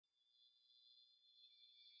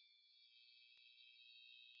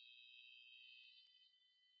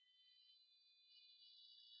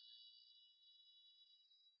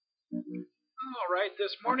All right,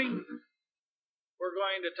 this morning we're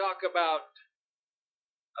going to talk about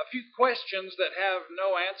a few questions that have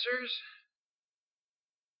no answers,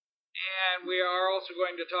 and we are also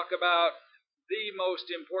going to talk about the most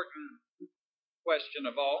important question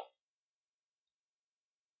of all.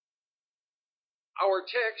 Our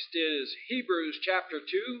text is Hebrews chapter 2,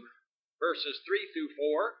 verses 3 through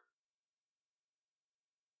 4,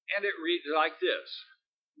 and it reads like this: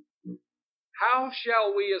 How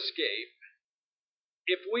shall we escape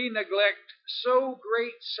if we neglect so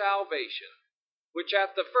great salvation, which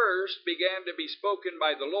at the first began to be spoken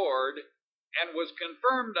by the Lord, and was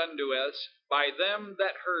confirmed unto us by them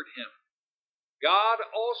that heard him, God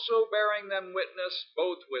also bearing them witness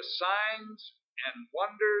both with signs and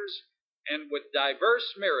wonders, and with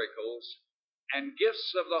diverse miracles and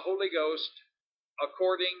gifts of the Holy Ghost,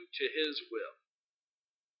 according to his will.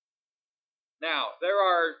 Now, there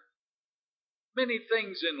are many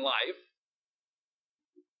things in life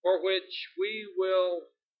for which we will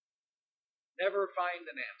never find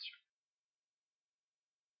an answer.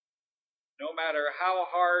 No matter how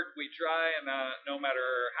hard we try, and no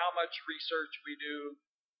matter how much research we do,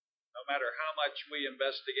 no matter how much we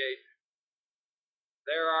investigate,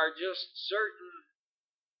 there are just certain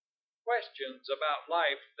questions about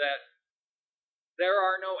life that there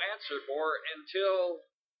are no answer for until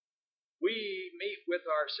we meet with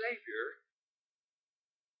our Savior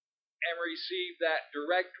and receive that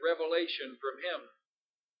direct revelation from him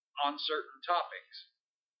on certain topics.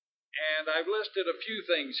 And I've listed a few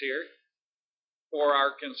things here for our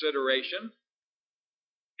consideration,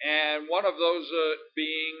 and one of those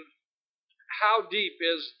being, how deep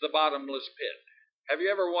is the bottomless pit? Have you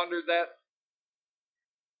ever wondered that?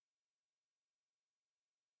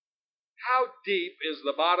 How deep is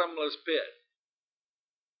the bottomless pit?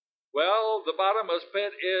 Well, the bottomless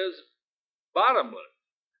pit is bottomless,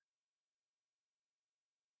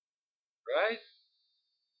 right?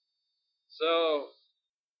 So,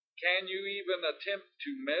 can you even attempt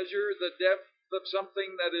to measure the depth of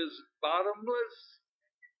something that is bottomless?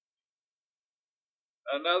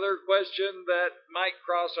 Another question that might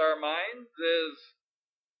cross our minds is,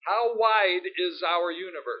 how wide is our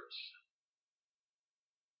universe?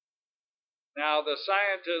 Now, the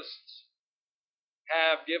scientists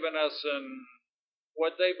have given us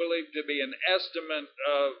what they believe to be an estimate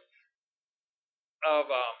of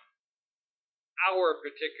our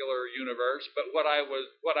particular universe, but what I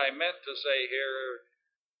meant to say here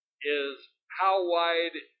is, how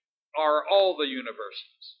wide are all the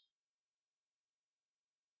universes?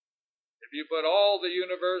 If you put all the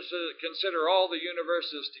universes, consider all the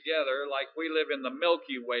universes together, like we live in the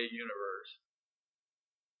Milky Way universe.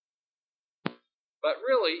 But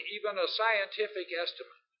really, even a scientific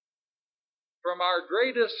estimate from our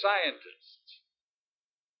greatest scientists,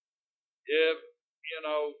 if,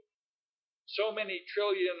 so many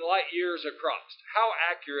trillion light years across, how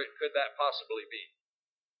accurate could that possibly be?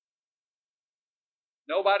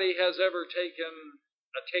 Nobody has ever taken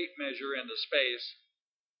a tape measure into space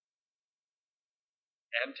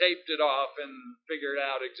and taped it off and figured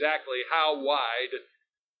out exactly how wide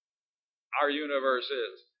our universe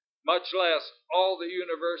is, much less all the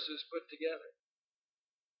universes put together.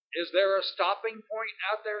 Is there a stopping point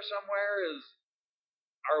out there somewhere?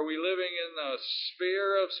 Are we living in a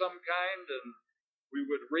sphere of some kind and we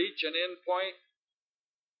would reach an end point?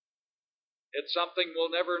 It's something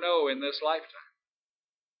we'll never know in this lifetime.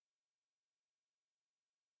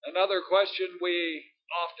 Another question we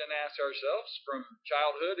often ask ourselves from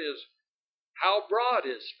childhood is, how broad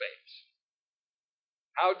is space?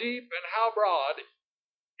 How deep and how broad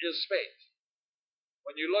is space?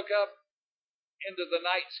 When you look up into the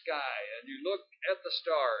night sky and you look at the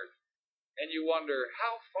stars and you wonder,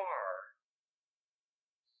 how far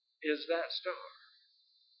is that star?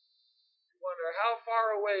 You wonder, how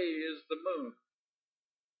far away is the moon?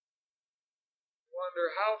 You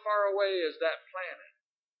wonder, how far away is that planet?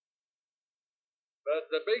 But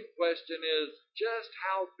the big question is, just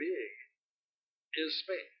how big is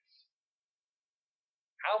space?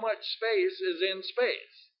 How much space is in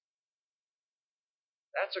space?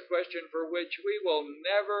 That's a question for which we will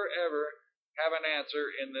never, ever have an answer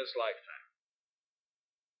in this lifetime.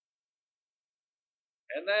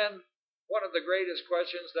 And then, one of the greatest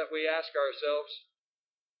questions that we ask ourselves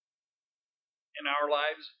in our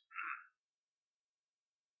lives,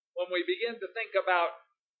 when we begin to think about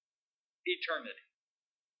eternity,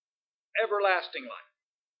 everlasting life,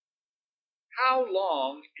 how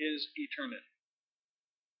long is eternity?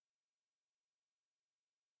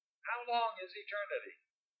 How long is eternity?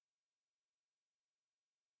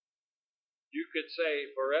 You could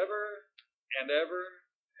say forever and ever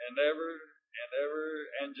and ever and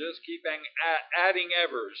ever, and just keep adding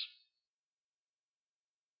evers.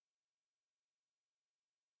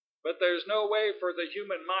 But there's no way for the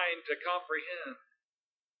human mind to comprehend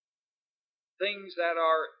things that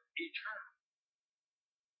are eternal.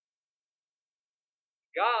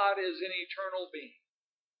 God is an eternal being.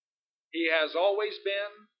 He has always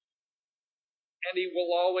been, and He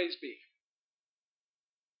will always be.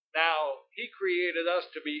 Now, He created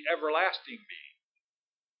us to be everlasting beings.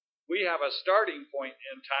 We have a starting point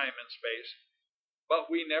in time and space,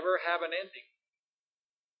 but we never have an ending.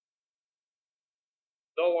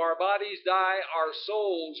 Though our bodies die, our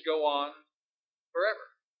souls go on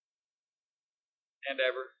forever, and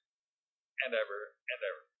ever, and ever, and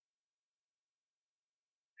ever.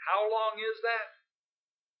 How long is that?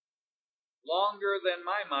 Longer than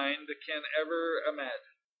my mind can ever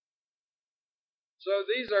imagine. So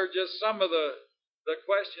these are just some of the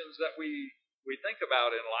questions that we think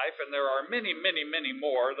about in life, and there are many, many, many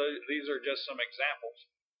more. These are just some examples.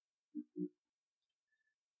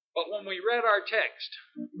 But when we read our text,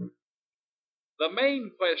 the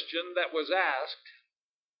main question that was asked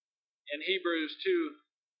in Hebrews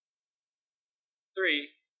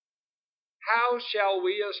 2:3, how shall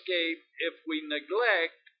we escape if we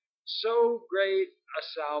neglect so great a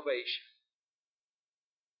salvation?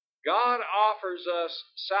 God offers us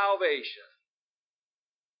salvation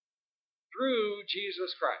through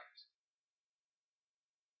Jesus Christ.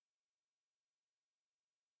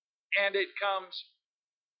 And it comes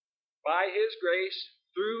by His grace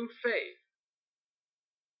through faith.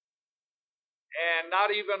 And not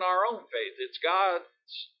even our own faith. It's God's.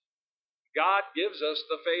 God gives us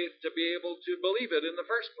the faith to be able to believe it in the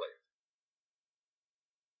first place.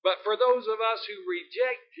 But for those of us who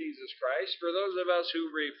reject Jesus Christ, for those of us who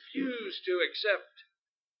refuse to accept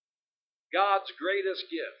God's greatest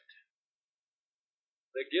gift,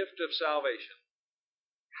 the gift of salvation,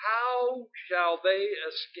 how shall they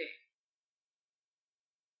escape?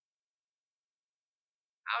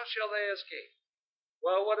 How shall they escape?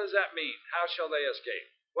 Well, what does that mean? How shall they escape?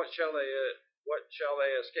 What shall they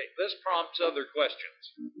escape? This prompts other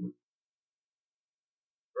questions.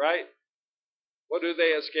 Right? What do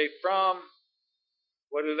they escape from?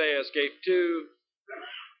 What do they escape to?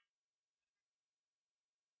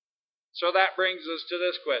 So that brings us to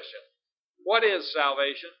this question. What is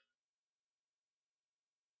salvation?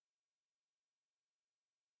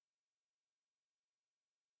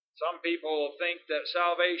 Some people think that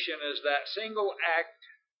salvation is that single act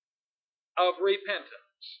of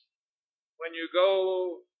repentance. When you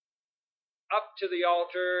go up to the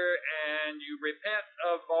altar and you repent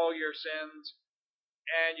of all your sins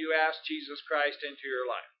and you ask Jesus Christ into your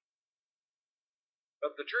life.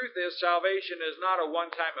 But the truth is, salvation is not a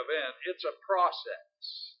one-time event. It's a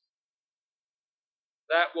process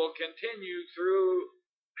that will continue through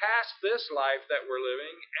past this life that we're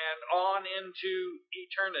living and on into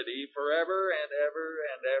eternity forever and ever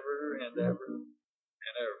and ever and ever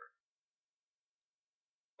and ever.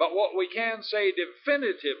 But what we can say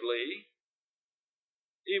definitively,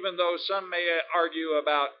 even though some may argue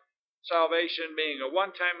about salvation being a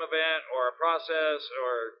one-time event or a process,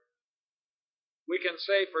 or we can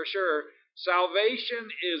say for sure, salvation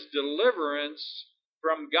is deliverance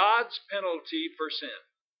from God's penalty for sin.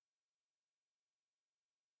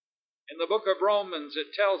 In the book of Romans,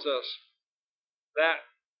 it tells us that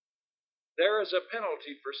there is a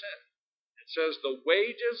penalty for sin. It says the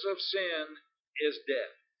wages of sin is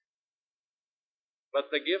death, but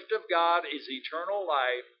the gift of God is eternal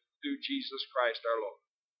life through Jesus Christ our Lord.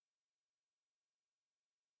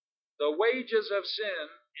 The wages of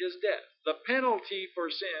sin is death. The penalty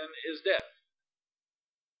for sin is death.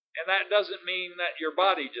 And that doesn't mean that your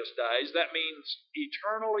body just dies. That means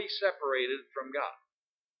eternally separated from God.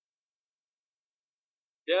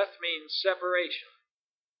 Death means separation.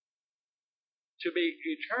 To be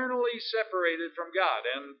eternally separated from God.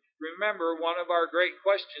 And remember, one of our great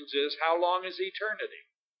questions is, how long is eternity?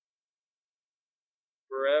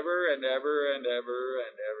 Forever and ever and ever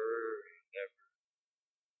and ever and ever.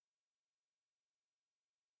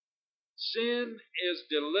 Sin is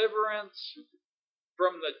deliverance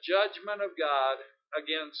from the judgment of God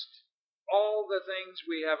against all the things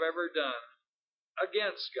we have ever done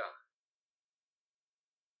against God.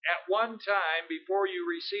 At one time, before you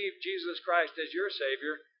received Jesus Christ as your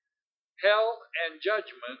Savior, hell and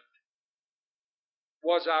judgment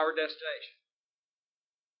was our destination.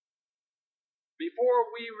 Before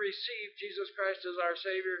we received Jesus Christ as our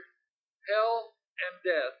Savior, hell and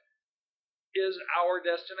death is our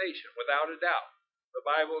destination, without a doubt. The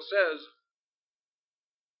Bible says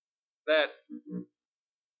that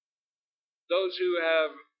those who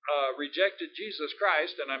have rejected Jesus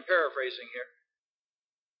Christ, and I'm paraphrasing here,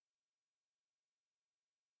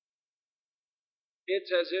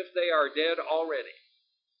 it's as if they are dead already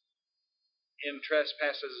in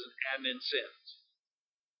trespasses and in sins.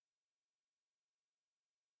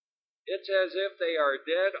 It's as if they are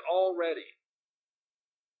dead already.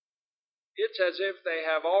 It's as if they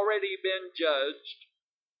have already been judged,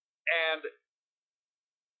 and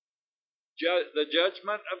the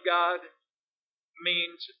judgment of God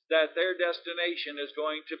means that their destination is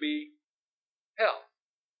going to be hell.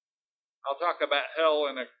 I'll talk about hell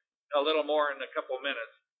in a little more in a couple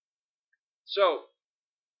minutes. So,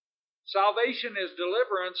 salvation is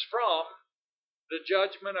deliverance from the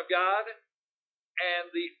judgment of God and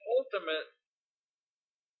the ultimate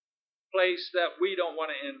place that we don't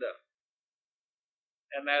want to end up,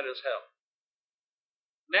 and that is hell.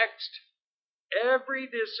 Next, every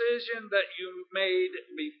decision that you made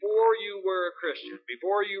before you were a Christian,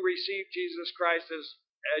 before you received Jesus Christ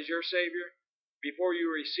as your Savior, before you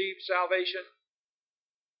received salvation,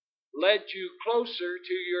 led you closer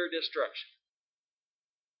to your destruction.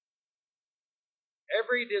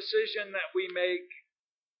 Every decision that we make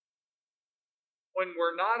when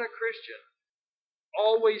we're not a Christian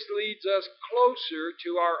always leads us closer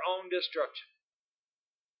to our own destruction.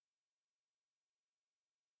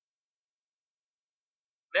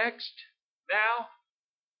 Next, now,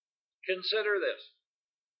 consider this.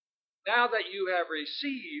 Now that you have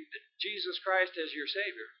received Jesus Christ as your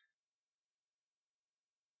Savior,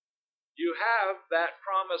 you have that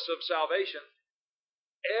promise of salvation.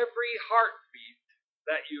 Every heartbeat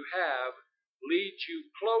that you have leads you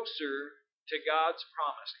closer to God's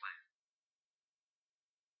promised land.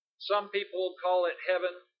 Some people call it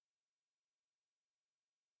heaven.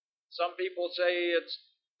 Some people say it's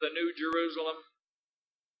the New Jerusalem.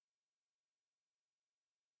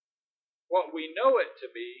 What we know it to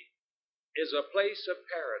be is a place of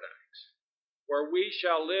paradise where we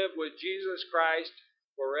shall live with Jesus Christ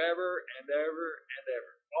forever and ever and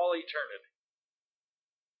ever, all eternity.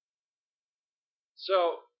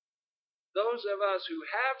 So, those of us who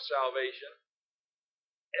have salvation,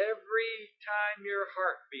 every time your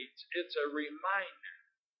heart beats, it's a reminder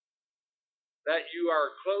that you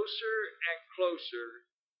are closer and closer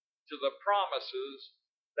to the promises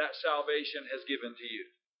that salvation has given to you.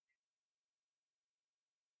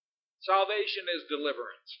 Salvation is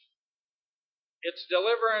deliverance. It's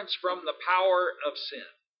deliverance from the power of sin.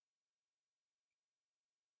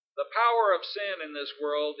 The power of sin in this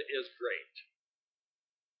world is great.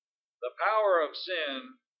 The power of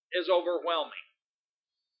sin is overwhelming.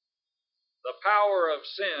 The power of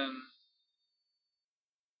sin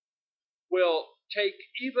will take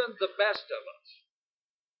even the best of us,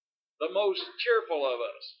 the most cheerful of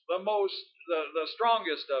us, the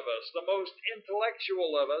strongest of us, the most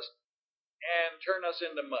intellectual of us, and turn us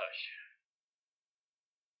into mush.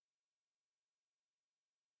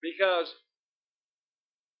 Because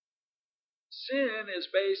sin is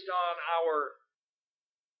based on our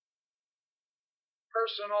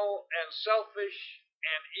personal and selfish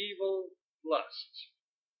and evil lusts.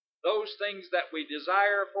 Those things that we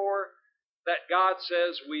desire for, that God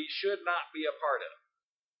says we should not be a part of,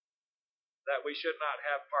 that we should not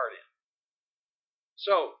have part in.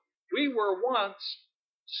 So, we were once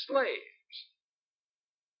slaves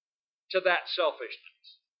to that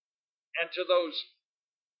selfishness and to those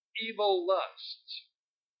evil lusts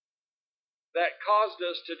that caused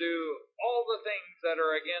us to do all the things that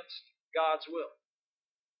are against God's will.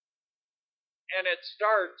 And it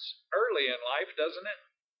starts early in life, doesn't it?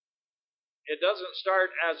 It doesn't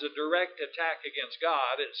start as a direct attack against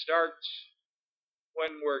God. It starts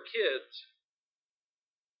when we're kids.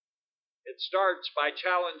 It starts by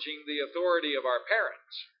challenging the authority of our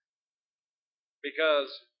parents.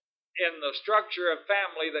 Because in the structure of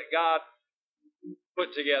family that God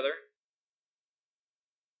put together,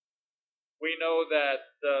 we know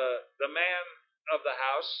that the man of the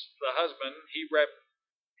house, the husband, he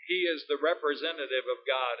is the representative of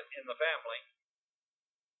God in the family.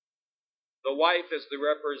 The wife is the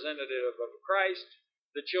representative of Christ.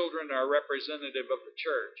 The children are representative of the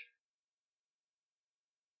church.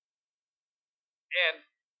 And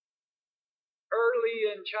early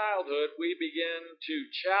in childhood, we begin to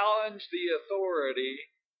challenge the authority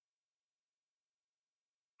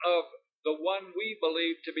of the one we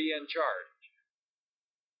believe to be in charge.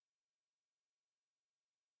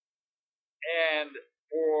 And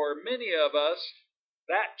for many of us,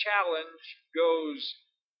 that challenge goes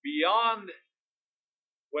beyond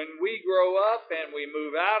when we grow up and we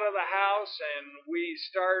move out of the house and we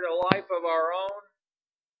start a life of our own.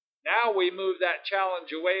 Now we move that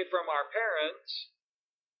challenge away from our parents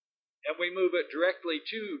and we move it directly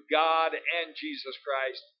to God and Jesus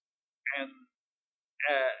Christ and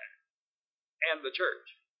the church.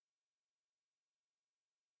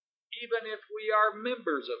 Even if we are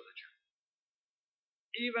members of the church,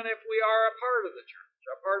 even if we are a part of the church,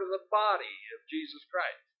 a part of the body of Jesus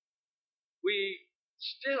Christ, we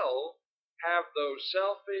still have those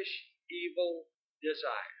selfish, evil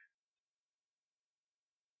desires.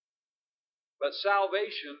 But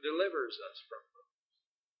salvation delivers us from those.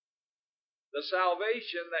 The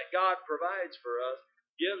salvation that God provides for us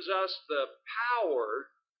gives us the power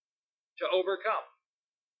to overcome.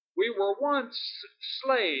 We were once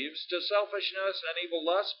slaves to selfishness and evil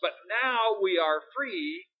lust, but now we are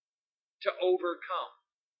free to overcome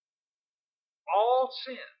all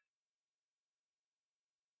sin.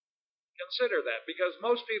 Consider that, because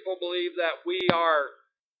most people believe that we are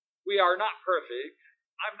not perfect.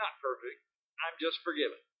 I'm not perfect. I'm just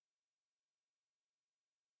forgiven.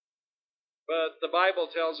 But the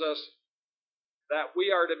Bible tells us that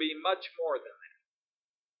we are to be much more than that.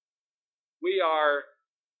 We are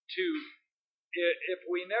to, if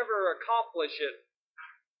we never accomplish it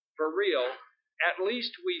for real, at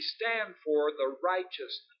least we stand for the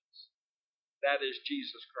righteousness that is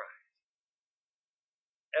Jesus Christ.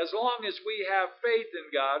 As long as we have faith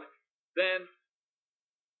in God, then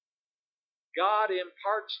God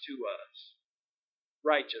imparts to us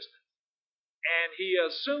righteousness. And He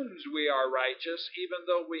assumes we are righteous, even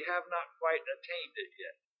though we have not quite attained it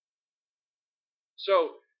yet.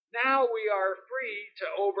 So, now we are free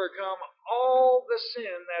to overcome all the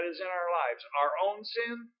sin that is in our lives, our own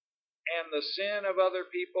sin and the sin of other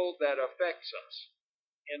people that affects us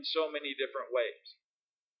in so many different ways.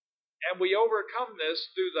 And we overcome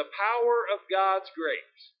this through the power of God's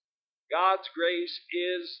grace. God's grace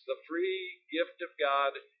is the free gift of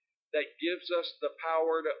God that gives us the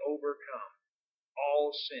power to overcome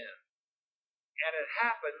all sin. And it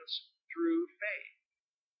happens through faith.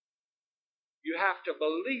 You have to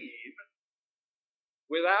believe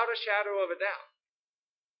without a shadow of a doubt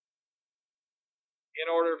in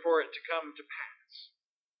order for it to come to pass.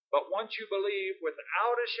 But once you believe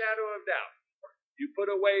without a shadow of doubt, you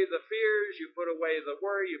put away the fears, you put away the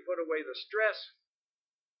worry, you put away the stress,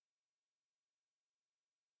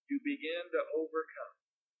 you begin to overcome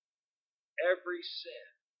every sin.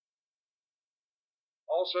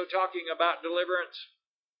 Also talking about deliverance,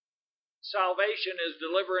 salvation is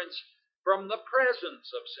deliverance from the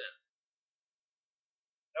presence of sin.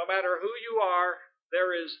 No matter who you are,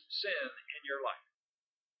 there is sin in your life.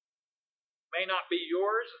 It may not be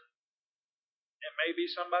yours, it may be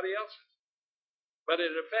somebody else's, but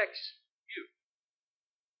it affects you.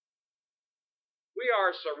 We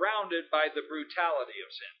are surrounded by the brutality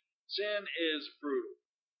of sin. Sin is brutal.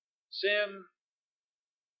 Sin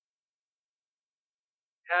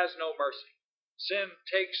has no mercy. Sin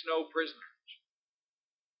takes no prisoners.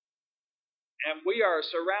 And we are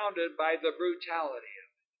surrounded by the brutality of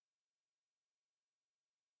it.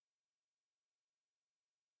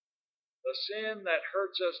 The sin that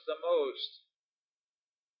hurts us the most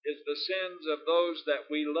is the sins of those that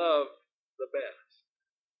we love the best.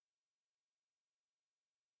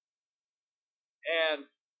 And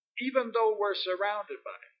even though we're surrounded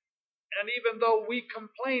by it, and even though we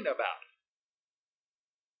complain about it,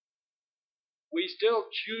 we still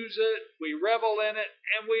choose it, we revel in it,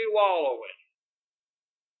 and we wallow in it.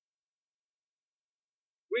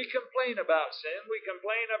 We complain about sin. We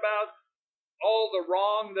complain about all the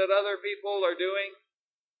wrong that other people are doing.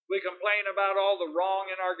 We complain about all the wrong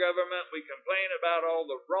in our government. We complain about all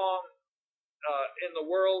the wrong in the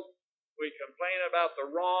world. We complain about the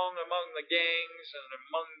wrong among the gangs and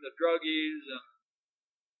among the druggies. And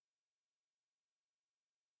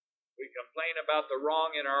we complain about the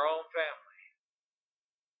wrong in our own family.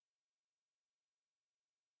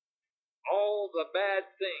 All the bad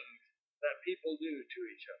things that people do to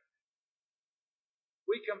each other.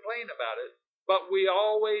 We complain about it, but we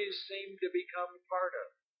always seem to become part of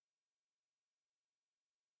it.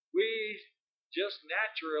 We just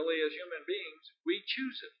naturally, as human beings, we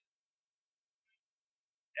choose it.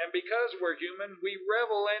 And because we're human, we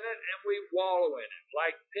revel in it and we wallow in it.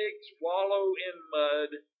 Like pigs wallow in mud,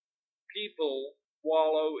 people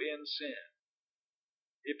wallow in sin.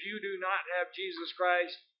 If you do not have Jesus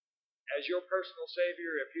Christ as your personal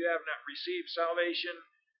Savior, if you have not received salvation,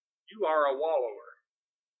 you are a wallower.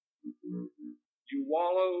 You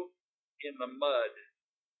wallow in the mud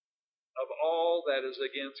of all that is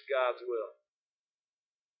against God's will.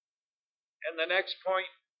 And the next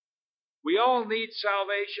point, we all need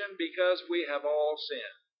salvation because we have all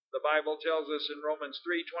sinned. The Bible tells us in Romans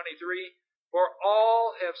 3:23, "For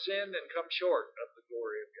all have sinned and come short of the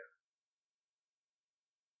glory of God."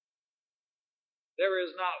 There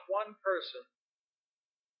is not one person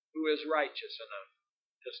who is righteous enough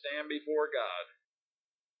to stand before God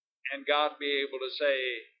and God be able to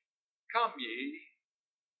say, "Come ye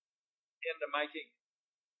into my kingdom."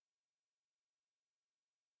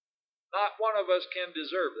 Not one of us can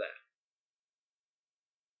deserve that.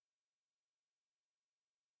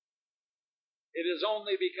 It is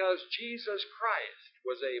only because Jesus Christ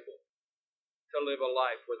was able to live a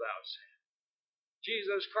life without sin.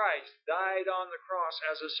 Jesus Christ died on the cross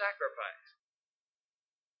as a sacrifice,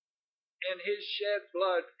 and His shed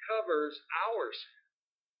blood covers our sin.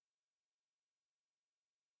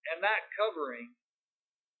 And that covering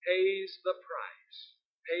pays the price,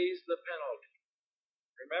 pays the penalty.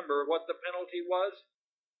 Remember what the penalty was?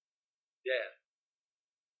 Death.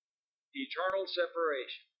 Eternal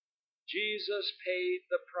separation. Jesus paid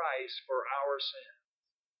the price for our sin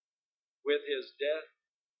with His death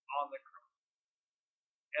on the cross.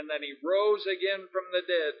 And then He rose again from the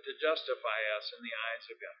dead to justify us in the eyes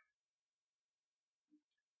of God.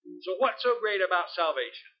 So what's so great about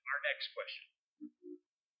salvation? Our next question.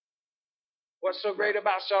 What's so great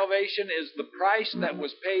about salvation is the price that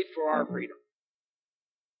was paid for our freedom.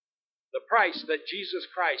 The price that Jesus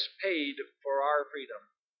Christ paid for our freedom.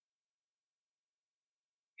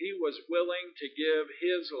 He was willing to give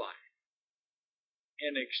His life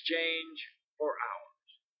in exchange for ours.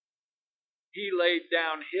 He laid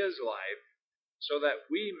down His life so that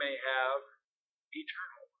we may have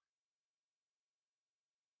eternal life.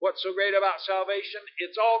 What's so great about salvation?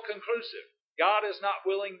 It's all conclusive. God is not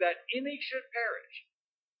willing that any should perish,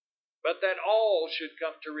 but that all should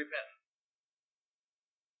come to repentance.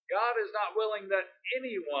 God is not willing that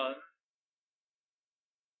anyone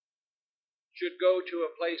should go to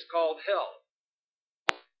a place called hell.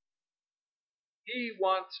 He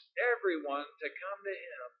wants everyone to come to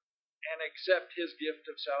Him and accept His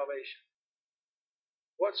gift of salvation.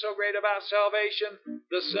 What's so great about salvation?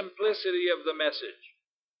 The simplicity of the message.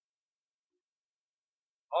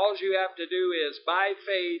 All you have to do is, by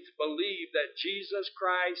faith, believe that Jesus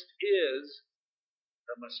Christ is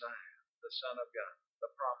the Messiah, the Son of God, the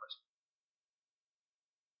promised one.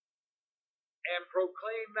 And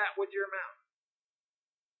proclaim that with your mouth,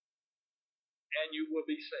 and you will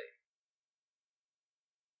be saved.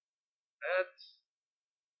 That's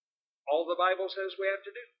all the Bible says we have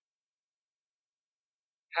to do.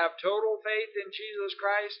 Have total faith in Jesus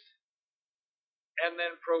Christ, and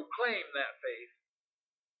then proclaim that faith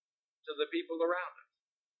to the people around us,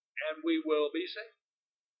 and we will be saved.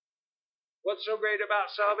 What's so great about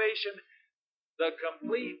salvation? The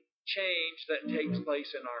complete change that takes place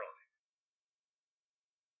in our life.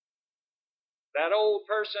 That old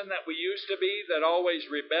person that we used to be, that always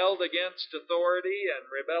rebelled against authority and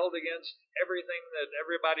rebelled against everything that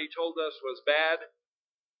everybody told us was bad,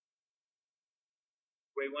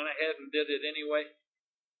 we went ahead and did it anyway,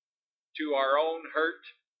 to our own hurt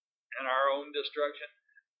and our own destruction.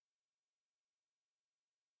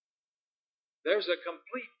 There's a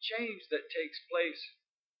complete change that takes place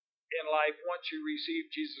in life once you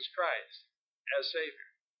receive Jesus Christ as Savior.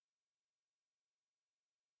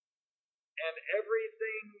 And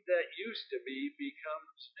everything that used to be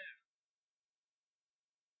becomes new.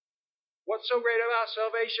 What's so great about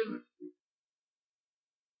salvation?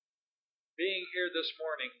 Being here this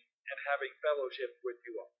morning and having fellowship with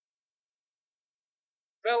you all.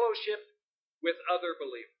 Fellowship with other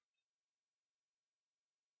believers.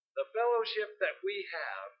 The fellowship that we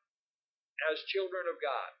have as children of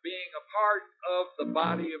God, being a part of the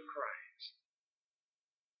body of Christ,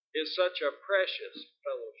 is such a precious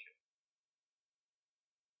fellowship.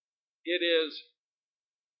 It is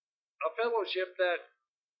a fellowship that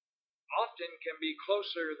often can be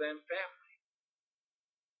closer than family,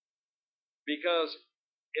 because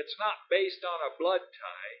it's not based on a blood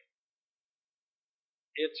tie.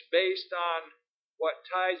 It's based on what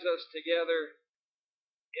ties us together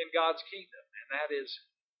in God's kingdom, and that is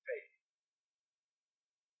faith.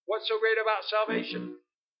 What's so great about salvation?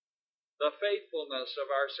 The faithfulness of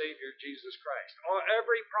our Savior Jesus Christ.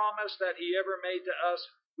 Every promise that He ever made to us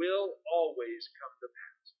will always come to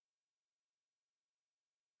pass.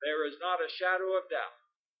 There is not a shadow of doubt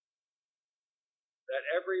that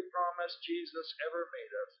every promise Jesus ever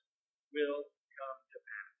made us will come to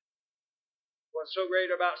pass. What's so great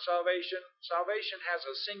about salvation? Salvation has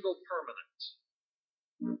a single permanence.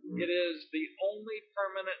 It is the only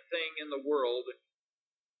permanent thing in the world,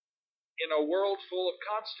 in a world full of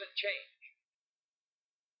constant change.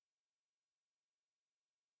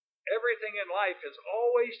 Everything in life is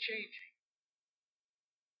always changing,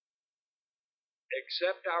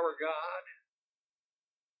 except our God.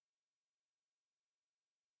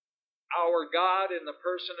 our God in the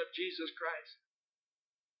person of Jesus Christ,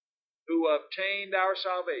 who obtained our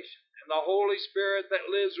salvation, and the Holy Spirit that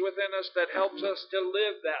lives within us that helps us to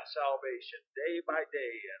live that salvation day by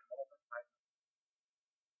day and moment by moment.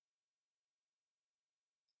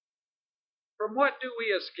 From what do we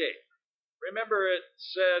escape? Remember, it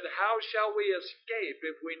said, how shall we escape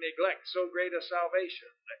if we neglect so great a salvation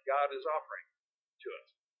that God is offering to us?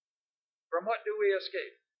 From what do we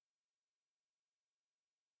escape?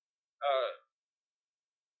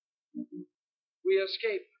 We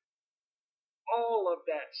escape all of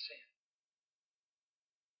that sin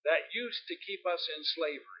that used to keep us in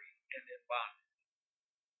slavery and in bondage.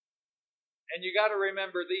 And you got to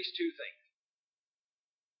remember these two things.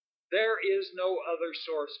 There is no other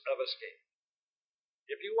source of escape.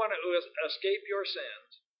 If you want to escape your sins,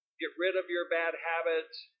 get rid of your bad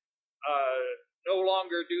habits, no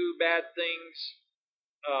longer do bad things,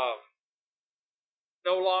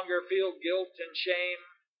 no longer feel guilt and shame,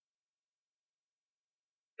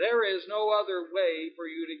 there is no other way for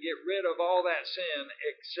you to get rid of all that sin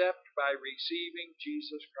except by receiving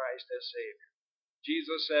Jesus Christ as Savior.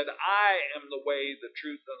 Jesus said, I am the way, the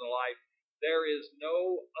truth, and the life. There is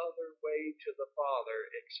no other way to the Father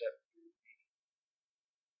except through me.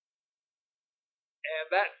 And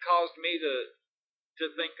that caused me to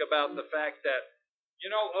think about the fact that,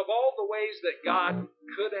 of all the ways that God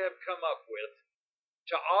could have come up with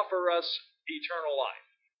to offer us eternal life,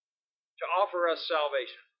 to offer us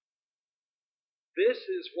salvation, this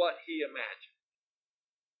is what He imagined.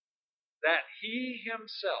 That He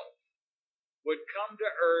Himself would come to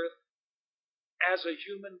earth as a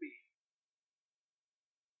human being.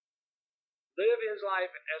 Live His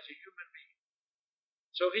life as a human being.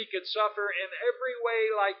 So He could suffer in every way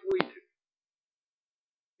like we do.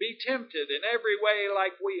 Be tempted in every way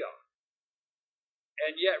like we are.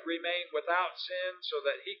 And yet remain without sin so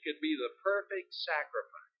that He could be the perfect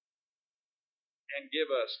sacrifice and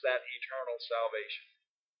give us that eternal salvation.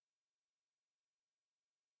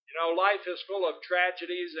 Life is full of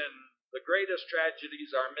tragedies, and the greatest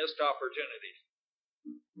tragedies are missed opportunities.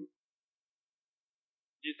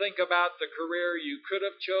 You think about the career you could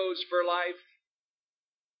have chose for life.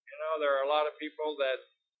 There are a lot of people that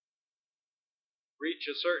reach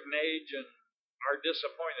a certain age and are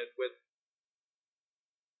disappointed with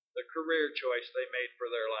the career choice they made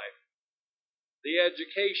for their life. The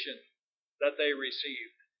education that they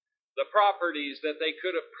received, the properties that they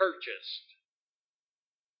could have purchased,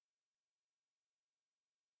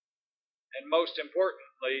 and most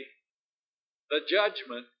importantly, the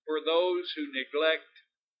judgment for those who neglect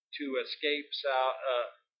to escape.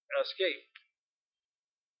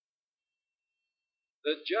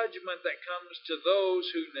 The judgment that comes to those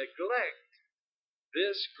who neglect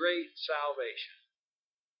this great salvation.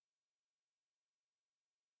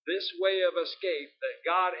 This way of escape that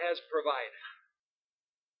God has provided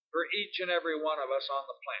for each and every one of us on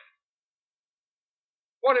the planet.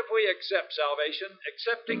 What if we accept salvation?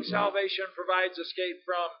 Accepting salvation provides escape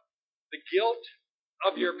from the guilt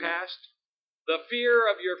of your past, the fear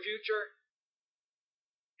of your future.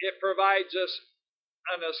 It provides us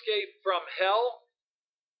an escape from hell,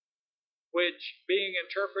 which being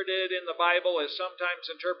interpreted in the Bible is sometimes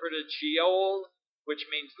interpreted Sheol, which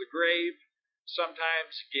means the grave,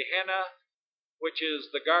 sometimes Gehenna, which is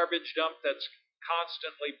the garbage dump that's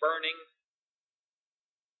constantly burning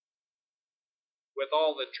with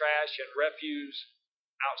all the trash and refuse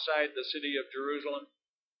outside the city of Jerusalem.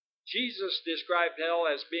 Jesus described hell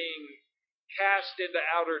as being cast into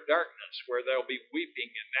outer darkness, where there'll be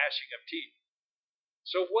weeping and gnashing of teeth.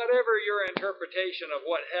 So whatever your interpretation of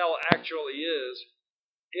what hell actually is,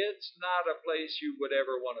 it's not a place you would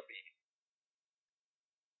ever want to be.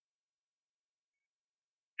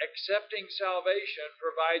 Accepting salvation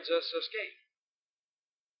provides us escape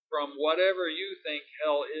from whatever you think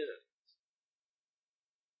hell is.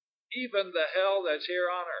 Even the hell that's here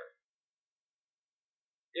on earth.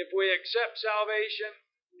 If we accept salvation,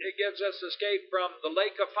 it gives us escape from the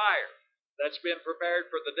lake of fire that's been prepared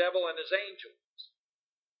for the devil and his angels.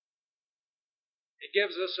 It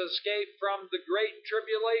gives us escape from the great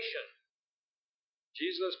tribulation.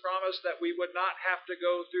 Jesus promised that we would not have to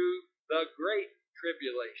go through the great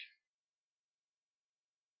tribulation.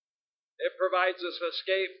 It provides us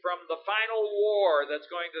escape from the final war that's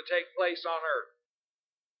going to take place on earth.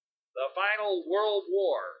 The final world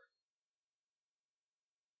war,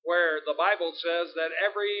 where the Bible says that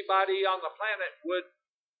everybody on the planet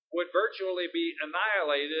would virtually be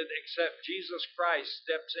annihilated except Jesus Christ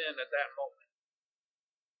steps in at that moment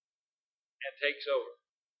and takes over.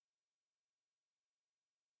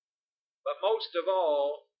 But most of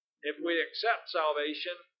all, If we accept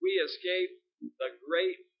salvation, we escape the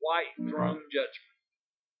great white throne judgment.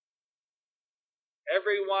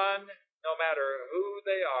 Everyone, no matter who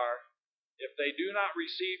they are, if they do not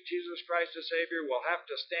receive Jesus Christ as Savior, will have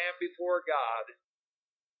to stand before God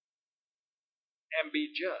and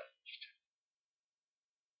be judged.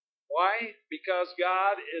 Why? Because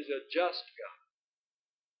God is a just God.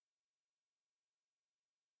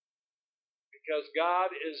 Because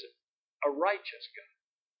God is a righteous God.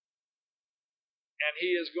 And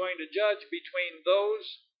He is going to judge between those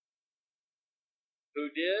who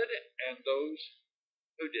did and those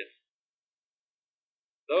who didn't.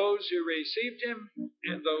 Those who received Him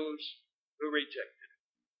and those who rejected Him.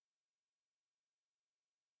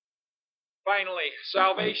 Finally,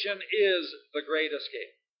 salvation is the great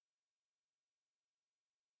escape.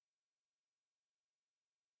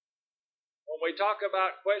 When we talk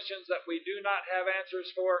about questions that we do not have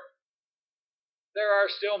answers for, there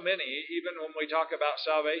are still many, even when we talk about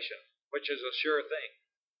salvation, which is a sure thing.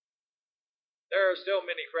 There are still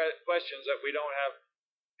many questions that we don't have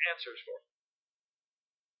answers for.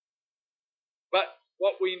 But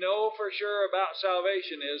what we know for sure about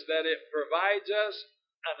salvation is that it provides us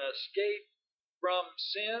an escape from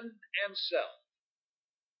sin and self.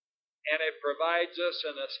 And it provides us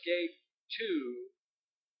an escape to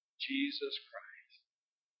Jesus Christ.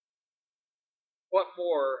 What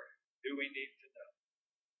more do we need to know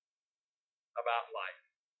about life?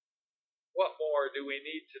 What more do we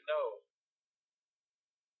need to know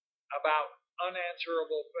about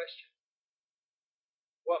unanswerable questions?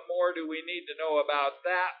 What more do we need to know about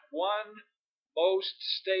that one most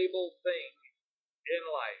stable thing in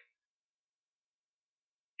life?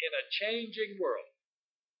 In a changing world,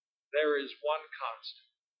 there is one constant.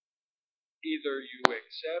 Either you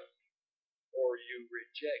accept or you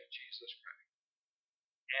reject Jesus Christ.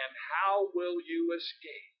 And how will you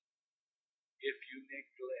escape if you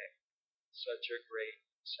neglect such a great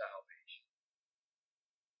salvation?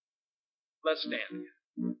 Let's stand.